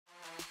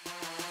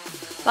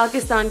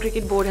Pakistan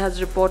Cricket Board has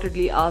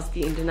reportedly asked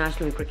the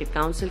International Cricket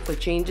Council for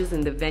changes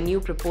in the venue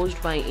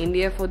proposed by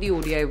India for the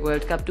ODI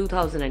World Cup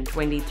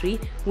 2023,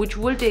 which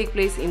will take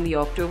place in the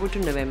October to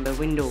November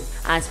window.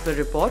 As per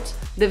reports,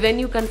 the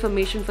venue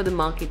confirmation for the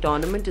marquee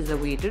tournament is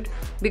awaited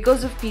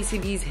because of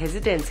PCB's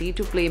hesitancy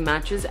to play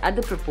matches at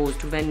the proposed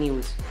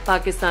venues.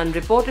 Pakistan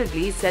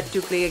reportedly set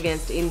to play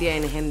against India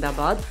in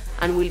Ahmedabad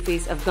and will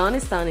face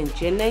Afghanistan in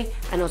Chennai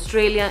and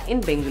Australia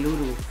in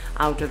Bengaluru.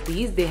 Out of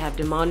these, they have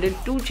demanded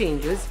two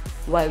changes.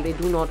 While they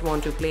do not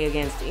want to play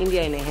against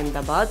India in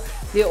Ahmedabad,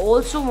 they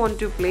also want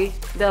to play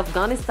the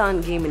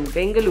Afghanistan game in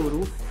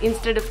Bengaluru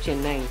instead of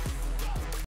Chennai.